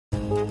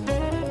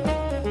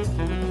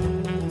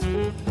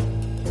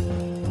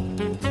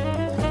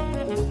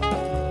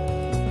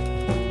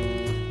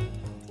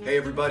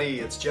everybody,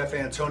 it's Jeff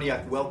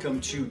Antoniak.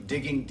 Welcome to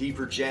Digging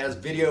Deeper Jazz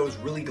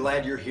Videos. Really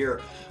glad you're here.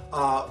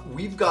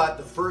 We've got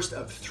the first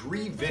of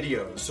 3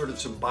 videos, sort of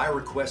some by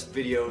request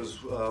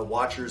videos.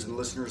 Watchers and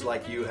listeners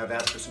like you have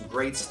asked for some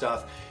great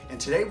stuff. And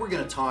today we're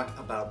going to talk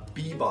about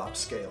bebop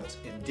scales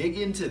and dig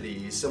into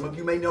these. Some of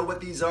you may know what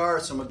these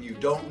are, some of you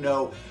don't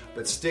know,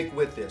 but stick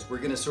with this. We're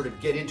going to sort of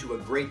get into a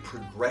great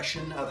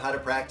progression of how to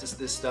practice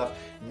this stuff.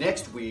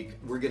 Next week,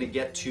 we're going to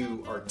get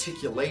to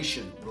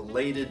articulation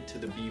related to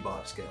the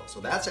bebop scale. So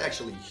that's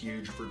actually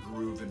huge for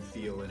groove and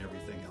feel and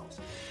everything else.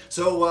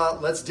 So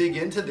let's dig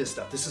into this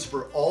stuff. This is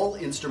for all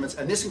instruments,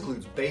 and this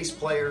includes bass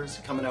players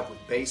coming up with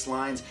bass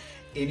lines,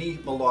 any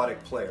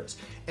melodic players.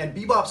 And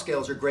bebop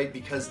scales are great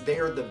because they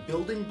are the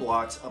building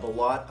blocks of a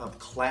lot of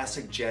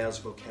classic jazz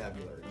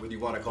vocabulary, whether you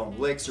want to call them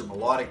licks or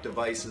melodic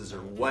devices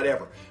or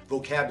whatever.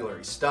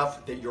 Vocabulary,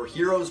 stuff that your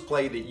heroes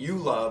play that you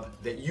love,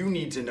 that you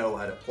need to know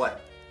how to play.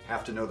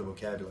 Have to know the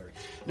vocabulary.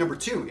 Number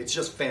 2, it's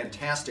just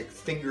fantastic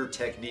finger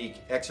technique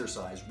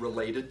exercise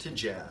related to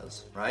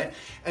jazz, right?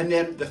 And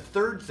then the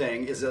third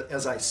thing is,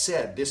 as I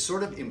said, this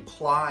sort of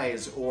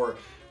implies or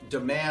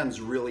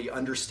demands really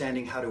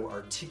understanding how to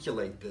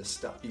articulate this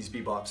stuff, these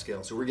bebop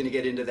scales. So we're going to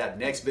get into that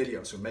next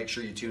video, so make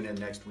sure you tune in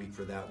next week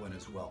for that one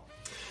as well.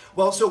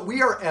 Well, so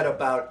we are at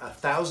about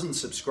 1,000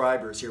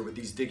 subscribers here with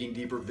these Digging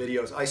Deeper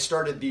videos. I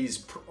started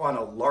these on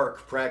a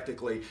lark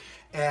practically,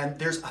 and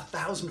there's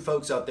 1,000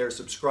 folks out there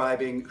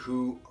subscribing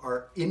who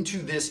are into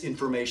this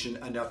information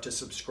enough to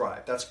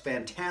subscribe. That's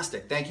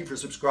fantastic. Thank you for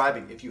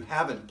subscribing. If you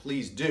haven't,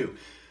 please do.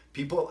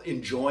 People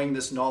enjoying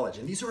this knowledge.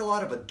 And these are a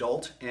lot of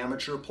adult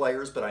amateur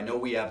players, but I know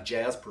we have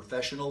jazz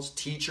professionals,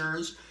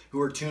 teachers who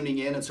are tuning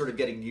in and sort of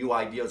getting new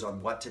ideas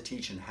on what to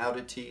teach and how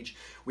to teach.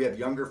 We have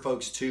younger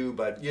folks too,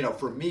 but you know,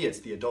 for me,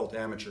 it's the adult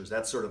amateurs.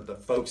 That's sort of the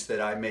folks that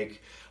I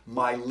make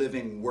my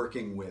living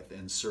working with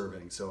and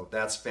serving. So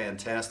that's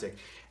fantastic.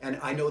 And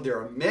I know there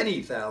are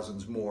many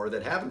thousands more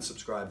that haven't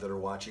subscribed that are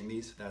watching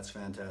these. That's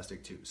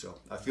fantastic too. So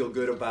I feel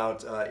good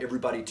about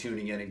everybody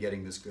tuning in and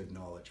getting this good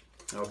knowledge.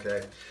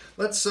 Okay,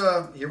 let's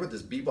hear what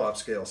this bebop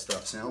scale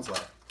stuff sounds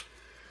like.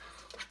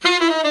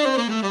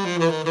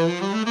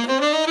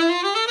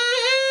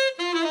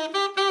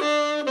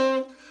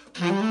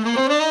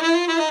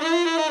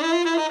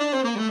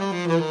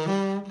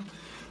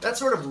 That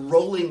sort of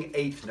rolling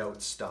 8th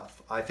note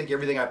stuff. I think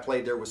everything I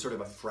played there was sort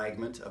of a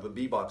fragment of a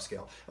bebop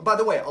scale. And by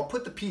the way, I'll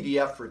put the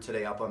PDF for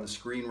today up on the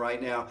screen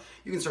right now.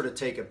 You can sort of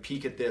take a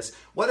peek at this.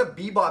 What a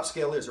bebop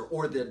scale is,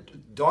 or the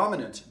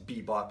dominant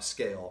bebop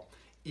scale,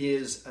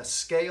 is a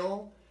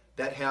scale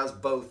that has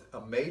both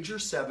a major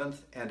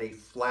 7th and a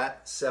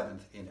flat 7th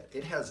in it.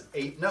 It has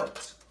 8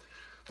 notes.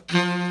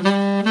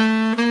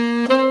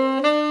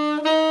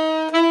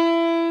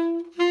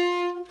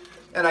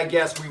 And I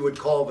guess we would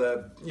call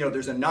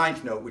there's a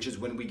 9th note, which is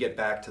when we get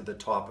back to the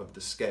top of the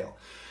scale.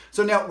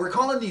 So now we're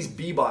calling these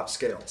bebop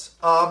scales.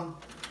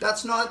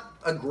 That's not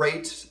a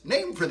great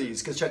name for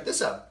these, because check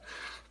this out.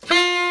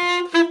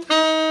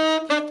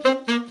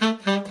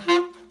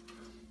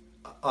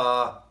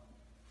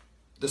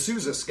 The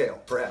Sousa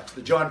scale, perhaps,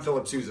 the John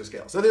Philip Sousa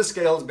scale. So this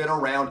scale has been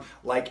around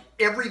like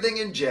everything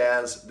in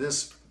jazz.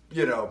 This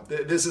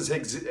has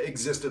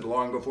existed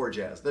long before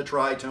jazz. The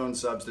tritone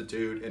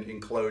substitute and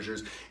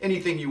enclosures,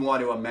 anything you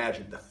want to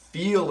imagine. The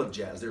feel of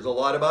jazz. There's a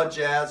lot about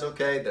jazz,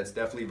 okay? That's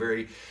definitely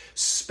very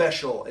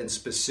special and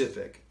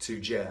specific to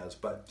jazz,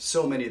 but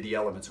so many of the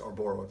elements are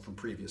borrowed from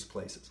previous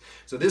places.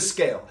 So this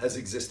scale has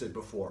existed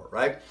before,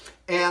 right?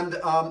 And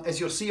as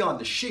you'll see on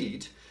the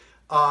sheet,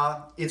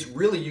 it's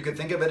really, you could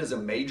think of it as a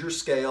major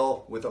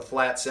scale with a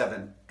flat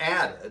 7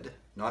 added,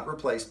 not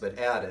replaced, but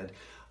added.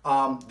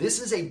 This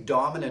is a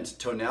dominant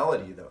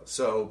tonality though.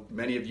 So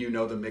many of you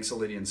know the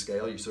Mixolydian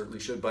scale. You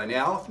certainly should by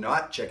now. If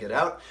not, check it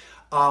out.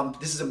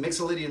 This is a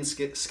Mixolydian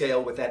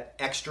scale with that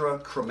extra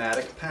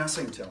chromatic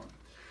passing tone.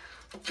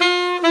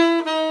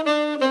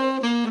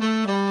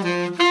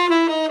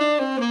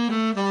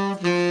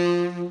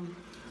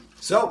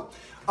 So,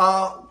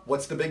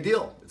 what's the big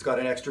deal? It's got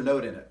an extra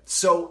note in it.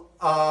 So,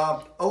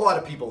 a lot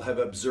of people have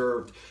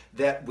observed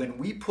that when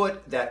we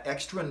put that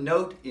extra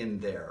note in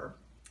there,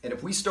 and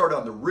if we start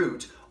on the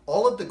root,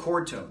 all of the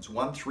chord tones,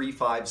 1, 3,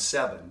 5,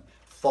 7,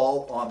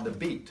 fall on the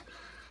beat.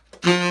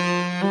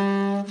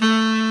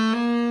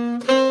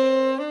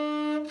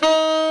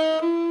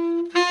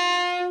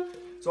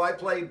 So I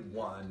played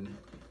 1.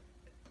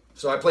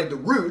 So I played the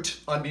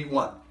root on beat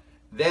 1.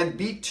 Then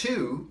beat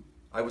 2,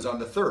 I was on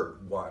the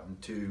 3rd. 1,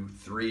 2,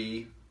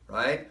 3,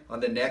 right?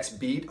 On the next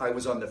beat, I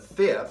was on the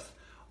 5th.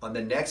 On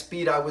the next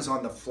beat, I was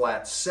on the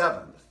flat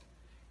 7th.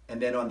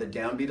 And then on the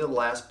downbeat of the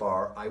last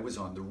bar, I was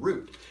on the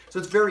root. So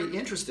it's very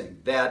interesting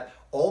that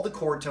all the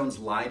chord tones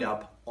line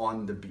up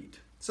on the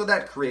beat. So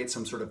that creates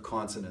some sort of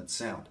consonant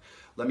sound.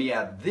 Let me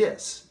add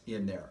this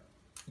in there.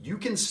 You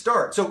can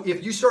start, so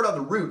if you start on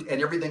the root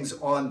and everything's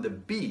on the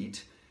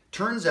beat,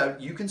 turns out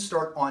you can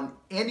start on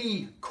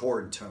any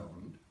chord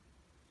tone,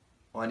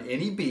 on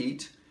any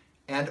beat,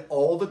 and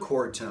all the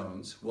chord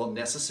tones will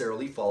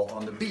necessarily fall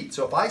on the beat.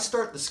 So if I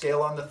start the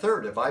scale on the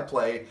third, if I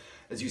play,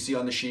 as you see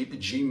on the sheet, the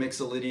G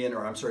Mixolydian,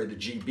 or I'm sorry, the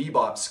G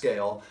bebop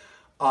scale,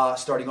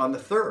 starting on the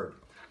third.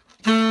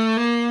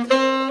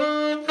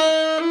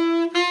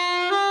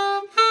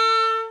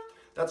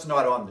 That's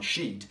not on the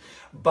sheet,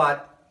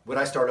 but when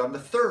I start on the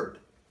third,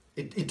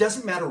 it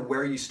doesn't matter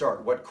where you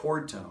start, what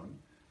chord tone,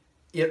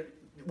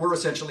 we're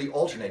essentially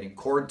alternating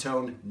chord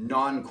tone,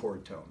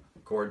 non-chord tone.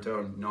 Chord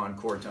tone,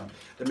 non-chord tone.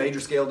 The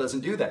major scale doesn't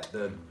do that.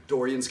 The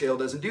Dorian scale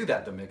doesn't do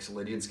that. The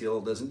Mixolydian scale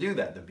doesn't do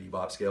that. The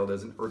bebop scale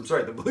doesn't, or I'm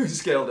sorry, the blues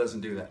scale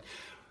doesn't do that.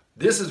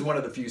 This is one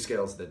of the few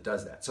scales that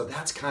does that. So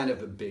that's kind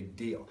of a big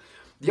deal.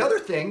 The other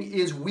thing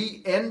is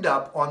we end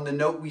up on the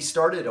note we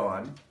started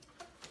on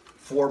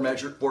 4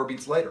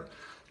 beats later.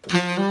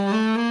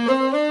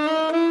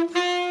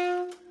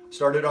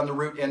 Started on the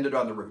root, ended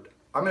on the root.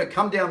 I'm going to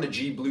come down the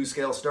G blues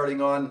scale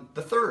starting on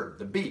the third,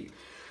 the B.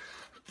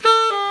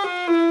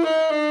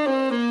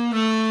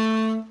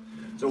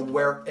 So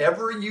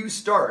wherever you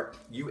start,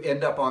 you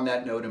end up on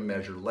that note and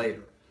measure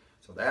later.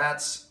 So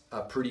that's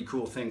a pretty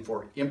cool thing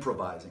for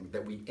improvising,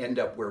 that we end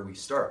up where we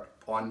start.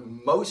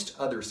 On most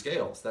other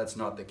scales, that's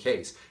not the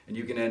case. And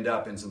you can end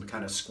up in some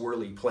kind of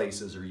squirrely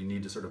places, or you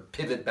need to sort of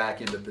pivot back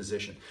into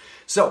position.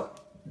 So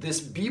this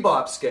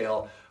bebop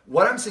scale,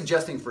 what I'm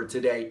suggesting for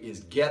today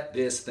is get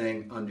this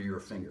thing under your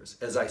fingers.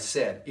 As I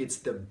said, it's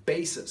the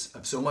basis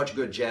of so much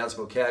good jazz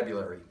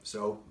vocabulary,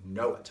 so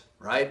know it,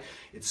 right?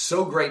 It's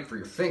so great for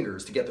your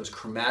fingers to get those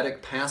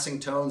chromatic passing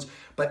tones,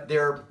 but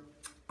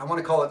I want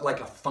to call it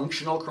like a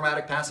functional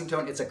chromatic passing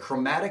tone. It's a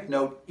chromatic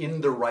note in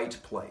the right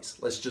place.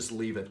 Let's just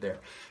leave it there.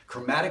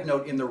 Chromatic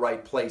note in the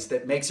right place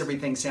that makes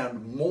everything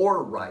sound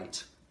more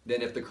right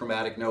than if the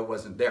chromatic note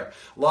wasn't there.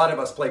 A lot of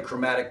us play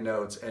chromatic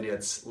notes and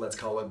it's, let's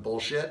call it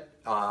bullshit.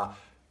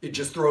 It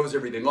just throws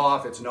everything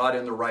off. It's not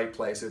in the right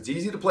place. So it's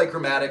easy to play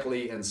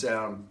chromatically and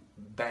sound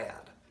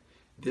bad.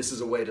 This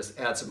is a way to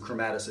add some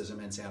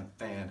chromaticism and sound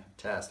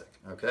fantastic,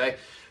 okay?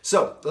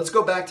 So let's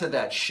go back to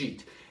that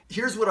sheet.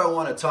 Here's what I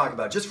want to talk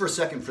about, just for a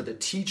second, for the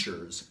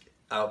teachers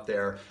out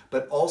there,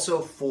 but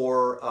also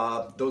for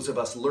those of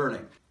us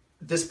learning.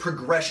 This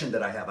progression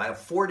that I have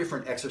 4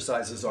 different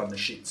exercises on the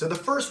sheet. So the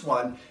first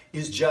one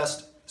is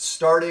just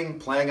starting,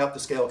 playing up the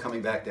scale,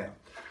 coming back down.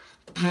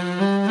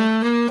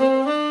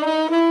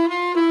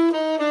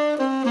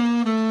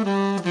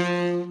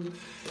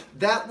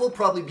 That will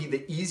probably be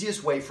the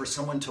easiest way for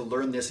someone to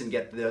learn this and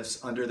get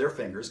this under their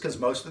fingers, because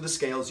most of the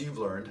scales you've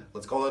learned,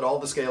 let's call it all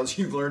the scales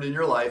you've learned in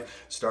your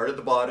life, start at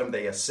the bottom,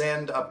 they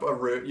ascend up a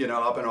root,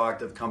 up an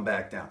octave, come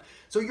back down.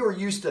 So you're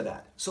used to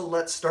that. So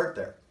let's start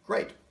there.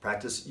 Great.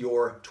 Practice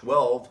your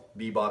 12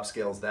 bebop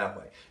scales that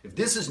way. If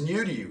this is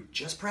new to you,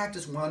 just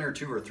practice 1 or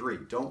 2 or 3.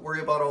 Don't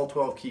worry about all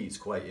 12 keys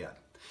quite yet.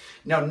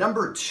 Now,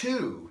 number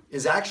 2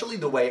 is actually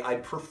the way I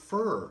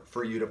prefer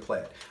for you to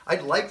play it.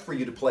 I'd like for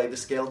you to play the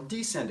scale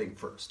descending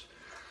first.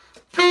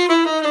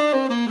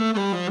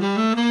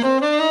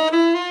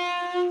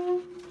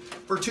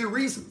 For 2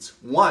 reasons.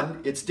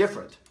 1, it's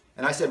different.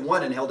 And I said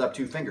 1 and held up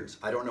 2 fingers.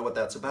 I don't know what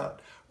that's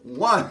about.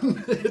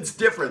 1, it's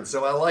different,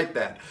 so I like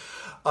that.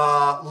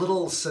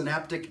 Little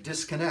synaptic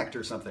disconnect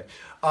or something.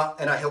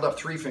 And I held up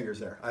 3 fingers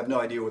there. I have no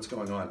idea what's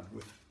going on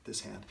with this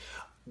hand.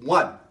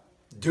 1,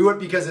 do it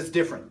because it's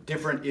different.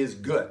 Different is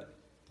good.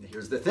 And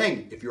here's the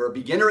thing. If you're a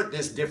beginner at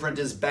this, different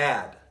is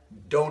bad.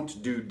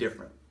 Don't do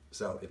different.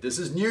 So if this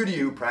is new to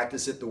you,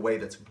 practice it the way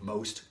that's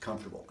most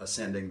comfortable,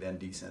 ascending, then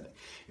descending.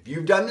 If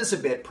you've done this a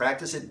bit,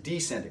 practice it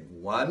descending.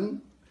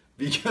 1,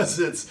 because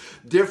it's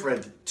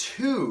different.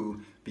 2,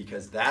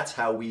 because that's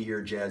how we hear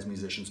jazz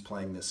musicians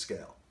playing this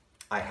scale.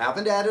 I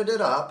haven't added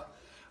it up,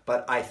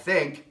 but I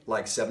think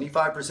like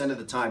 75% of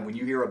the time when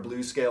you hear a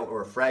blues scale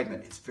or a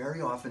fragment, it's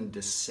very often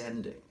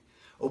descending.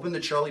 Open the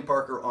Charlie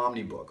Parker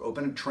Omnibook,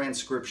 open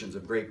transcriptions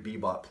of great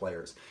bebop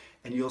players,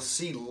 and you'll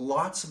see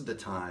lots of the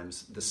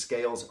times the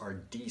scales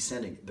are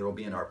descending. There will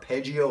be an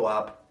arpeggio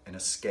up and a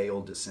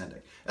scale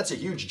descending. That's a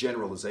huge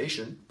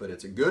generalization, but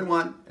it's a good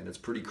one and it's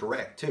pretty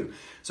correct too.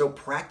 So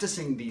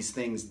practicing these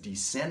things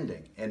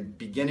descending and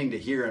beginning to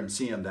hear and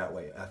see them that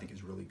way, I think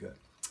is really good.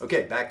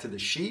 Okay, back to the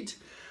sheet.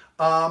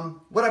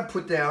 What I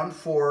put down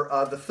for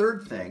the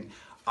third thing,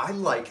 I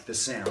like the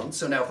sound.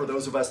 So now for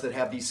those of us that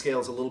have these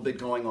scales a little bit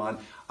going on,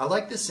 I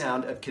like the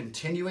sound of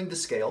continuing the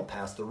scale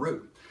past the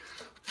root.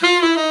 So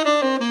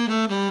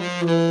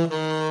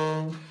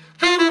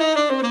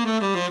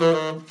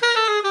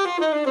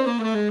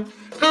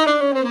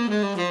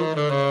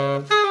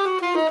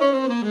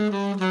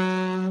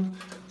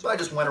I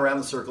just went around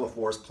the circle of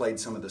 4s, played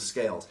some of the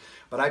scales.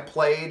 But I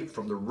played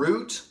from the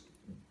root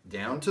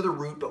down to the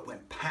root, but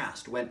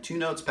went 2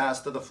 notes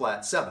past to the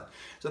flat 7.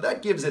 So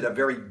that gives it a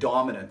very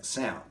dominant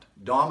sound.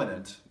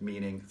 Dominant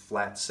meaning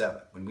flat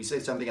 7. When we say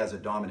something has a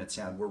dominant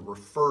sound, we're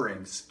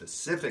referring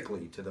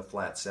specifically to the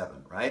flat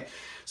 7, right?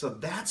 So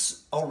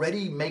that's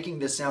already making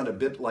this sound a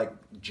bit like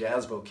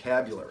jazz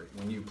vocabulary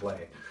when you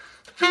play.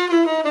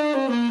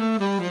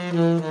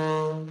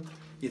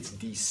 It's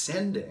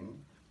descending,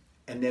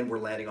 and then we're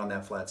landing on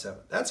that flat 7.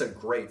 That's a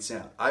great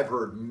sound. I've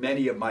heard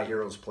many of my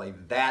heroes play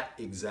that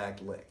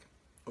exact lick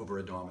over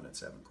a dominant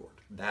 7 chord.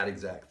 That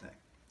exact thing.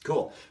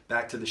 Cool.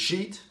 Back to the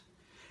sheet.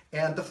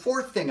 And the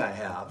fourth thing I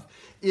have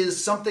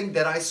is something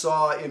that I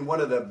saw in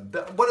one of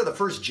the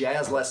first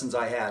jazz lessons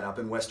I had up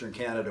in Western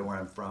Canada, where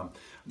I'm from.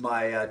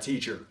 My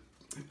teacher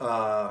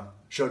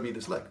showed me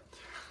this lick.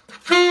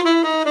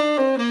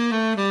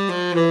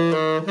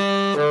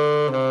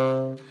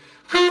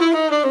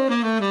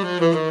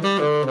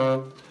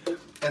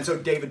 And so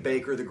David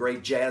Baker, the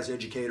great jazz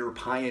educator,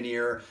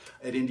 pioneer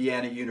at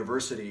Indiana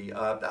University,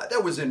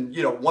 that was in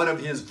one of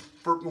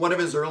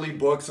his early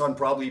books on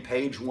probably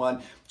page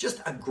 1. Just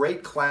a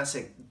great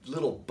classic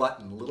little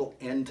button, little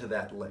end to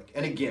that lick.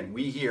 And again,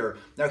 we hear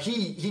now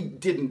he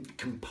didn't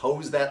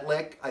compose that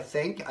lick. I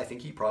think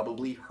he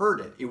probably heard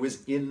it. It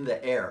was in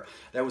the air.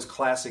 That was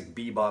classic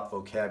bebop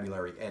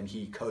vocabulary, and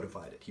he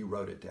codified it. He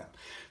wrote it down.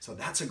 So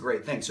that's a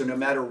great thing. So no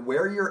matter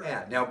where you're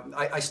at, now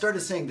I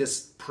started saying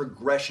this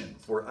progression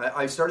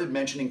I started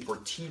mentioning for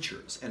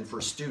teachers and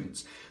for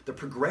students. The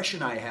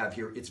progression I have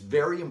here, it's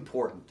very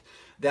important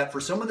that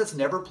for someone that's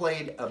never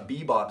played a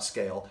bebop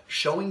scale,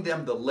 showing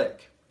them the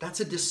lick,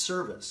 that's a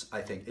disservice,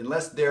 I think,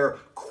 unless they're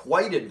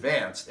quite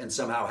advanced and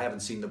somehow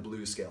haven't seen the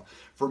blues scale.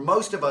 For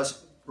most of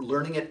us, we're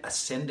learning it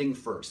ascending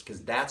first,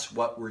 because that's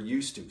what we're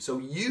used to. So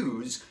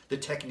use the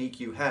technique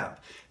you have.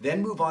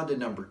 Then move on to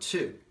number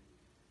 2.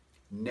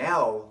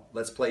 Now,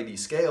 let's play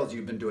these scales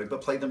you've been doing,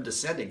 but play them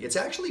descending. It's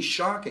actually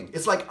shocking.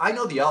 It's like, I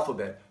know the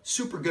alphabet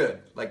super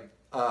good, like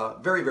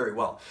very, very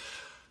well.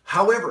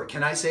 However,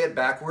 can I say it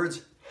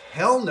backwards?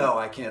 Hell no,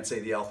 I can't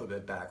say the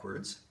alphabet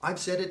backwards. I've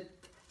said it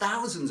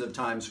thousands of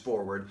times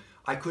forward.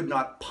 I could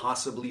not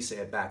possibly say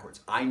it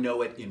backwards. I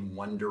know it in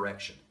one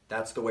direction.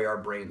 That's the way our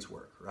brains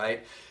work,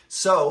 right?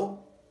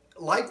 So,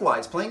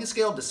 likewise, playing a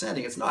scale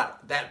descending, it's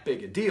not that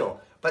big a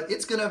deal, but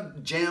it's gonna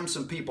jam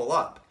some people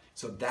up.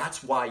 So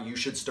that's why you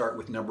should start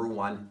with number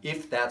 1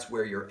 if that's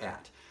where you're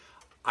at.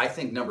 I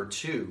think number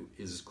 2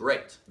 is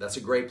great. That's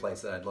a great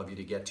place that I'd love you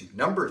to get to.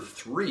 Number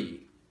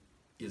 3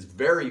 is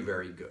very,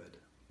 very good,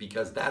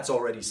 because that's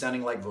already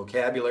sounding like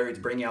vocabulary. It's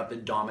bringing out the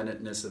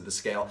dominantness of the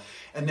scale.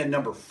 And then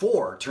number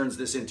 4 turns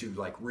this into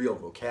like real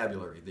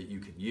vocabulary that you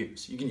can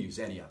use. You can use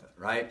any of it,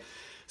 right?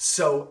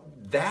 So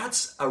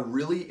that's a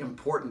really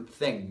important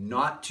thing,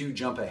 not to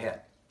jump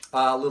ahead.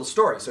 A little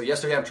story. So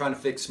yesterday I'm trying to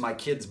fix my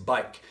kid's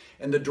bike,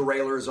 and the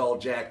derailleur is all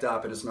jacked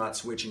up and it's not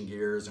switching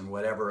gears and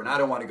whatever. And I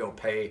don't want to go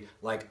pay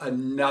like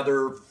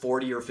another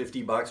 40 or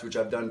 50 bucks, which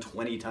I've done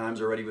 20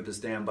 times already with this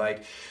damn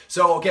bike.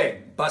 So,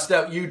 okay, bust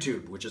out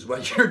YouTube, which is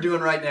what you're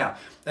doing right now.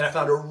 And I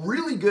found a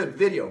really good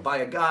video by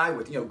a guy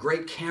with,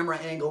 great camera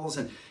angles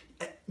and,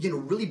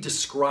 really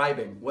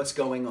describing what's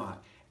going on.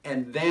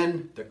 And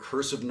then the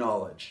curse of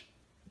knowledge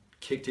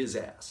kicked his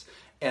ass.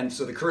 And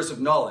so the curse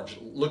of knowledge,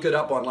 look it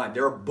up online.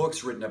 There are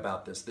books written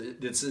about this.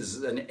 This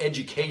is an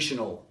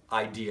educational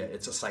idea.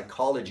 It's a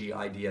psychology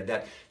idea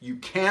that you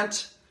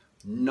can't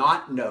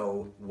not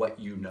know what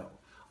you know.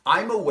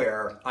 I'm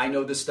aware I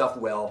know this stuff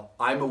well.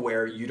 I'm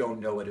aware you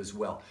don't know it as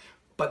well.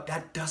 But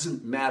that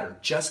doesn't matter.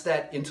 Just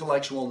that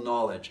intellectual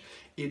knowledge.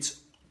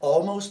 It's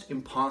almost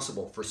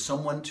impossible for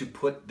someone to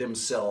put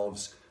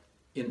themselves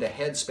in the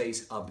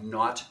headspace of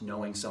not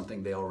knowing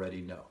something they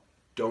already know.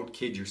 Don't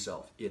kid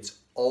yourself. It's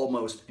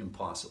almost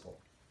impossible.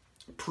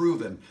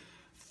 Proven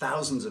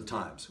thousands of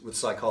times with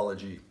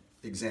psychology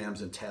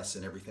exams and tests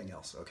and everything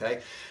else,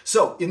 okay?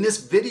 So in this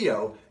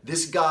video,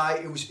 this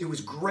guy, it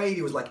was great.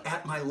 He was like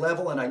at my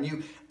level and I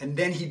knew, and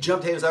then he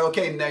jumped ahead and was like,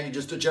 okay, now you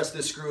just adjust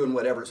this screw and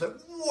whatever. So,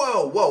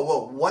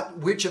 whoa,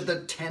 which of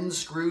the 10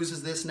 screws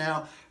is this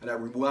now? And I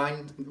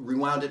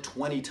rewound it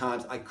 20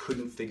 times. I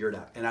couldn't figure it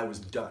out and I was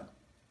done.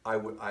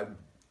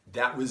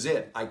 That was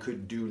it. I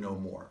could do no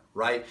more,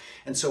 right?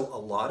 And so a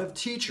lot of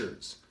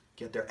teachers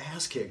get their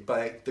ass kicked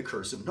by the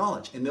curse of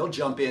knowledge, and they'll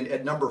jump in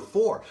at number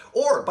 4.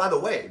 Or, by the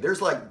way,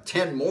 there's like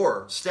 10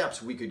 more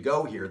steps we could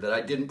go here that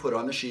I didn't put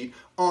on the sheet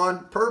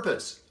on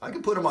purpose. I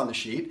could put them on the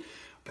sheet,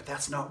 but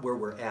that's not where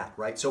we're at,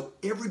 right? So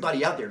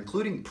everybody out there,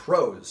 including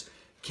pros,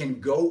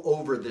 can go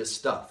over this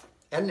stuff.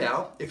 And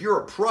now, if you're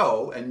a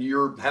pro and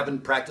you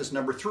haven't practiced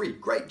number 3,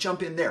 great,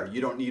 jump in there.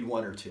 You don't need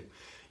 1 or 2.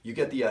 You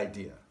get the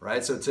idea,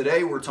 right? So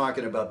today we're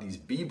talking about these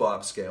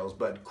bebop scales,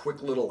 but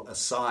quick little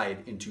aside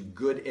into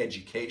good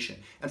education.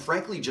 And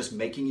frankly, just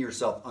making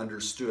yourself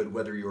understood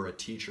whether you're a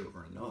teacher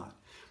or not.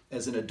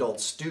 As an adult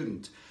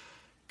student,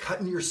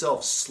 cutting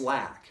yourself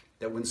slack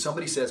that when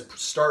somebody says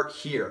start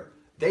here,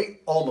 they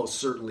almost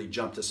certainly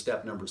jump to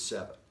step number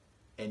 7.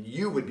 And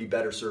you would be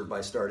better served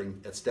by starting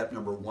at step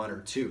number 1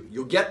 or 2.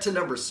 You'll get to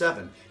number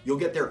 7. You'll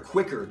get there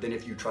quicker than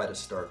if you try to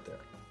start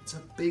there. It's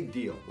a big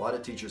deal. A lot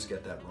of teachers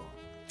get that wrong.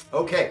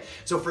 Okay,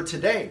 so for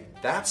today,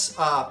 that's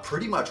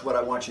pretty much what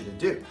I want you to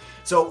do.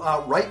 So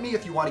write me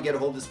if you want to get a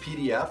hold of this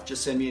PDF.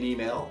 Just send me an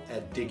email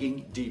at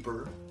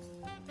diggingdeeper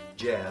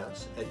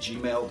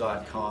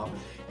dipperjazz@gmail.com,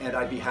 and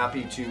I'd be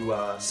happy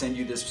to send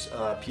you this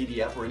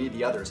PDF or any of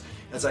the others.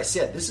 As I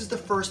said, this is the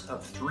first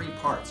of 3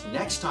 parts.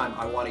 Next time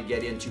I want to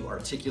get into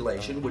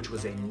articulation, which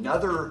was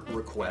another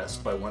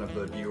request by one of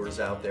the viewers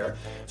out there.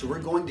 So we're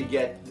going to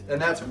get, and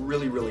that's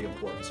really, really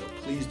important. So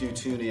please do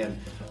tune in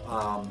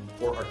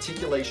for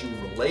articulation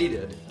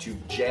related to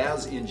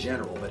jazz in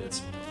general, but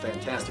it's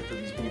fantastic for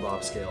these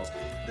bebop scales.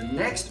 The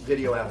next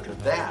video after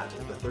that,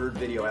 the third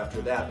video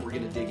after that, we're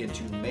going to dig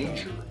into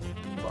major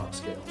bebop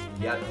scales.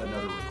 Yet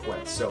another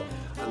request. So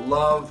I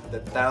love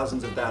that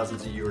thousands and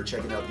thousands of you are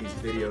checking out these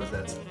videos.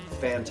 That's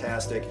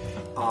fantastic.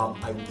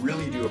 I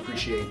really do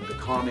appreciate the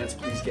comments.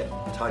 Please get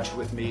in touch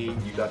with me.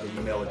 You got the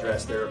email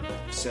address there,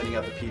 sending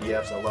out the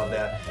PDFs. I love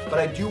that. But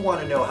I do want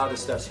to know how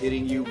this stuff's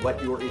hitting you,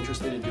 what you're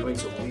interested in doing.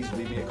 So please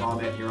leave me a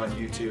comment here on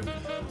YouTube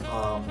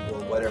or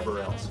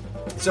whatever else.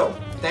 So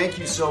thank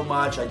you so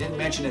much. I didn't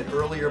mention it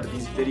earlier, but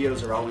these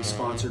videos are always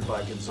sponsored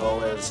by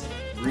Gonzalez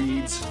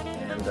Reeds,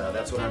 and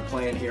that's what I'm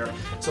playing here.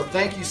 So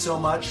thank you so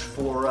much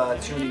for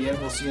tuning in.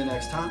 We'll see you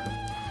next time.